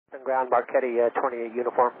and ground, Marchetti 28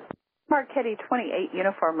 uniform. Marchetti 28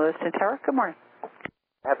 uniform, Lewiston Tower. Good morning.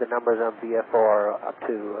 I have the numbers on VFR up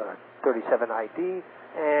to 37 ID,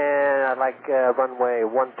 and I'd like runway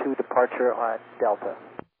 12 departure at Delta.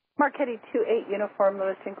 Marchetti 28 uniform,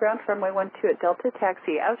 Lewiston ground, runway 12 at Delta,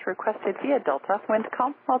 taxi as requested via Delta, wind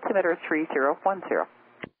calm, altimeter 3010.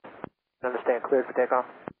 Understand, cleared for takeoff.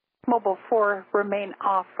 Mobile 4, remain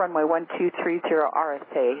off runway 1230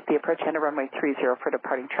 RSA. The approach end of runway 30 for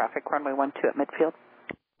departing traffic, runway 12 at midfield.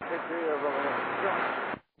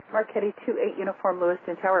 Marchetti 28 uniform,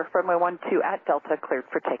 Lewiston Tower, runway 12 at Delta, cleared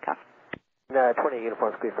for takeoff. 28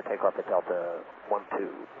 uniforms cleared for takeoff at Delta 12.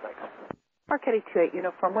 Thanks. Marchetti 28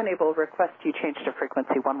 uniform, when able, request you change to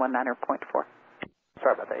frequency 119.4.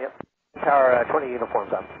 Sorry about that, yep. Tower 20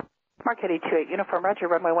 uniforms up. Marchetti 28 uniform, roger,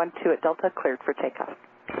 runway 12 at Delta, cleared for takeoff.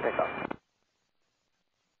 Takeoff.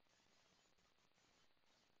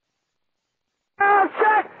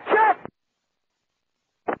 Check!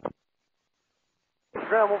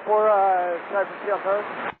 Scramble for Cypress on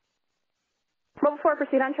Perce. Mobile 4,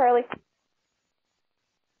 proceed on Charlie.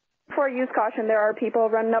 4, use caution. There are people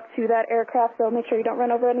running up to that aircraft, so make sure you don't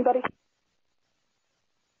run over anybody.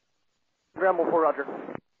 Scramble 4, roger.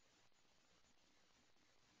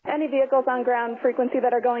 Any vehicles on ground frequency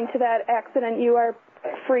that are going to that accident, you are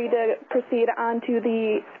free to proceed onto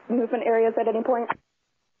the movement areas at any point.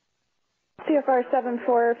 CFR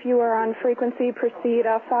 74, if you are on frequency, proceed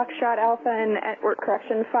Foxtrot Alpha and,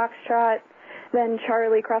 Foxtrot, then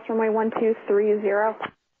Charlie, cross runway 1230.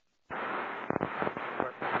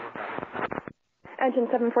 Engine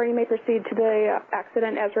 74, you may proceed to the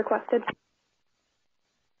accident as requested.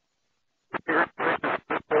 Request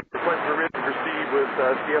permit to proceed with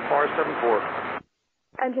CFR 74.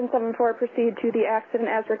 Engine 74, proceed to the accident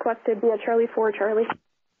as requested via Charlie 4, Charlie.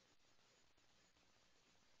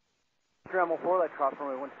 Scramble 4, let's cross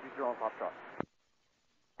runway 120 on Foxtrot.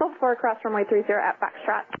 Mobile 4, cross runway 30 at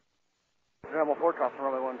Foxtrot. Scramble 4, cross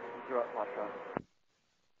runway 120 at Foxtrot.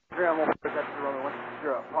 Scramble 4, that's the runway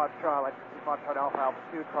 120 at Foxtrot, like Foxtrot Alpha, Alpha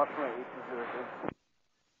 2, cross runway 8202.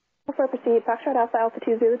 Mobile 4, proceed, Foxtrot Alpha, Alpha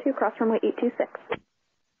 202, cross runway 826.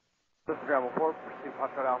 This is Scramble 4, proceed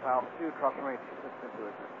Foxtrot Alpha, Alpha 2, cross runway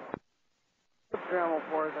 826. This is Scramble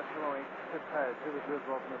 4, that's runway 826, as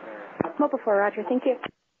well as movement area. Mobile 4, roger, thank you.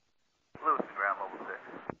 Lewiston ground, Mobile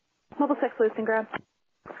 6. Mobile 6, Lewiston ground.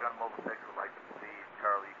 Ground Mobile 6 would like to proceed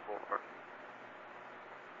Charlie 4.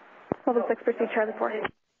 Mobile 6, proceed Charlie 4.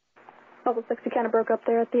 Mobile 6, you kind of broke up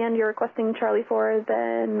there at the end. You're requesting Charlie 4,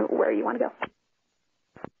 then where you want to go?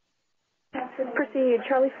 Proceed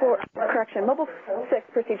Charlie 4, correction, Mobile 6,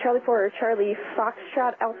 proceed Charlie 4 or Charlie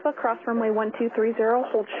Foxtrot Alpha, cross runway 1230,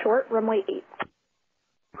 hold short, runway 8.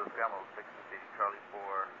 Lewiston ground, Mobile 6 proceeding Charlie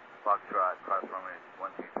 4, Foxtrot, cross runway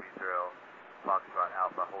 1230, Foxtrot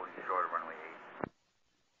Alpha, holding short, runway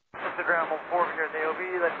 8. This is ground Mobile 4 here at the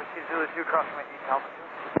AOB, let's proceed Zulu 2, cross runway 8, Alpha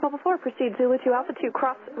 2. Mobile 4, proceed Zulu 2, Alpha 2,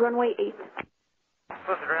 cross runway 8.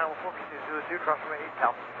 This is ground Mobile 4, proceed Zulu 2, cross runway 8,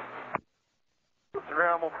 Alpha 2. This is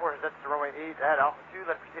ground Mobile 4, that's the runway 8 at Alpha 2,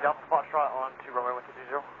 let's proceed Alpha Foxtrot on to runway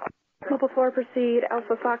 1230. Mobile 4, proceed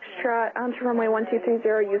Alpha Foxtrot onto runway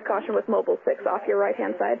 1230, use caution with Mobile 6 off your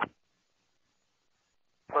right-hand side.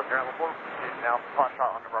 This is ground Mobile 4, proceed Alpha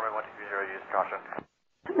Foxtrot on to runway 1230, use caution.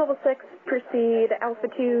 Mobile 6, proceed Alpha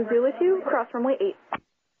 2, Zulu 2, cross runway 8.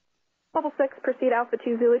 Mobile 6, proceed Alpha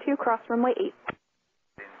 2, Zulu 2, cross runway 8.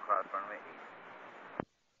 Cross runway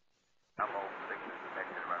 8. Mobile 6 is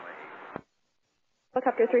detected runway 8.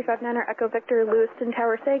 Helicopter 359er Echo Victor, Lewiston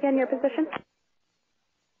Tower, say again your position.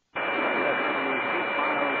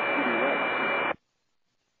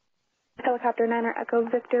 Helicopter 9er Echo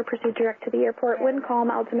Victor, proceed direct to the airport, wind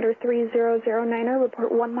calm, altimeter 3009er,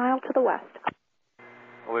 report 1 mile to the west.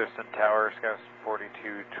 Lewiston Tower, Scouts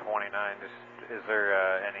 4229, is there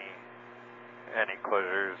any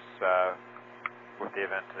closures with the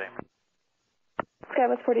event today?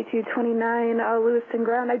 Skywest 4229, Lewiston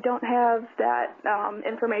ground. I don't have that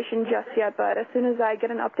information just yet, but as soon as I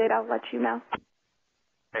get an update, I'll let you know.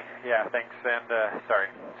 Okay, yeah, thanks, and sorry,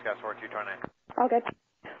 Scouts 4229. All good.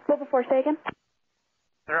 Mobile 4, say again.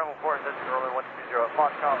 Mobile 4, this is runway 120,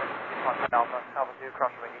 Foxtrot Alpha, Alpha 2,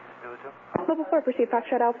 cross runway 8, Zulu 2. Mobile 4, proceed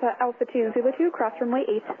Foxtrot Alpha, Alpha 2, Zulu 2, cross runway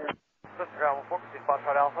 8. This is ground Mobile 4, proceed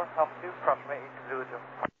Foxtrot Alpha, Alpha 2, cross runway 8, Zulu 2.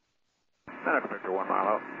 Center Victor 1 mile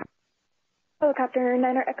out. Helicopter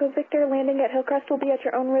 9er Echo Victor, landing at Hillcrest will be at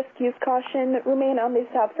your own risk. Use caution. Remain on the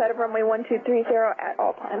south side of runway 1230 at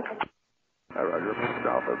all times. Roger, Mr.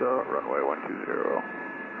 Alpha, the runway 120.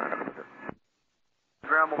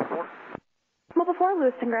 Ground Mobile 4. Mobile 4,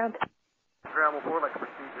 Lewiston ground. Ground Mobile 4, like to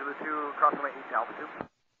proceed Zulu 2, cross runway 8 to Alpha 2.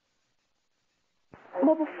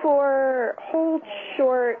 Mobile 4, hold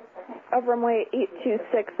short of runway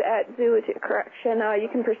 826 at Zulu 2. Correction, you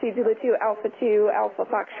can proceed Zulu 2, Alpha 2, Alpha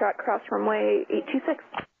Foxtrot, cross runway 826.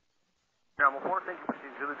 Mobile 4, thank you,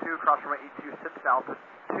 proceed Zulu 2, cross runway 826, Alpha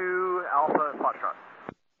 2, Alpha Foxtrot.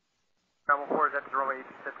 Mobile 4 is at runway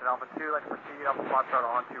 826 at Alpha 2, let's proceed Alpha Foxtrot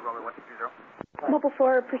on to runway 1230. Mobile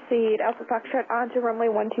 4, proceed Alpha Foxtrot on to runway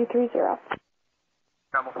 1230.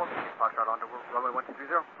 Mobile 4, proceed Foxtrot on to runway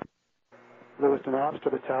 1230. Lewiston-Nez to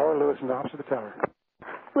the tower, Lewiston-Nez to the tower.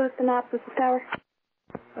 Lewiston-Nez, this is tower.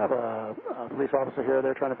 I have a police officer here.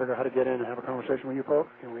 They're trying to figure out how to get in and have a conversation with you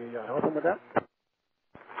folks. Can we help them with that?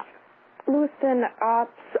 Lewiston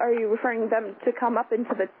Ops, are you referring them to come up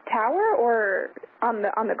into the tower or on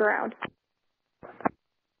the ground?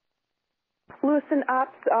 Lewiston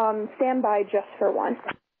Ops, stand by just for one.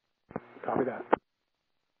 Copy that.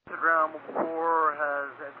 The ground 4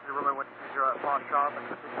 has entered runway 120 at Foxtrot, let's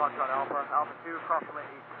proceed Foxtrot Alpha, Alpha 2, cross runway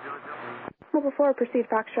 8 Zulu 2. Mobile 4, proceed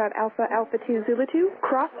Foxtrot Alpha, Alpha 2, Zulu 2,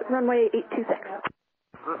 cross runway 826.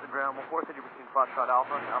 Lewiston ground 4, thank you, proceed Foxtrot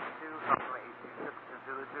Alpha, Alpha 2, cross runway 826 to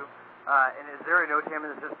Zulu 2. And is there a NOTAM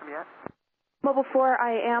in the system yet? Mobile 4,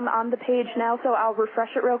 I am on the page now, so I'll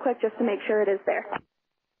refresh it real quick just to make sure it is there.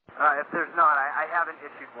 If there's not, I haven't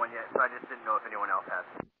issued one yet, so I just didn't know if anyone else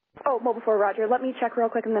has. Oh, Mobile 4, roger. Let me check real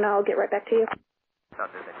quick and then I'll get right back to you.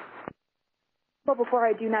 Sounds good, thank you. Mobile 4,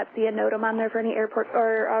 I do not see a NOTAM on there for any airport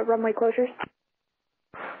or runway closures.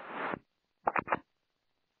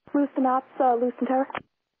 Lewiston Ops, Lewiston Tower.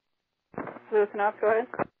 Lewiston Ops, go ahead.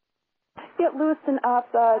 Yep, Lewiston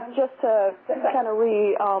Ops, just to kind of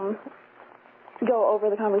go over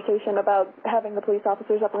the conversation about having the police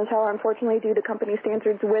officers up in the tower. Unfortunately, due to company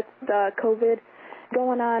standards with the COVID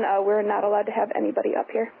going on, we're not allowed to have anybody up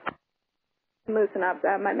here. Lewiston Ops,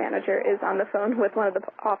 my manager is on the phone with one of the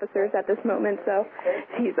officers at this moment, so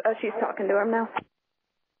she's talking to him now.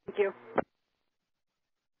 Thank you.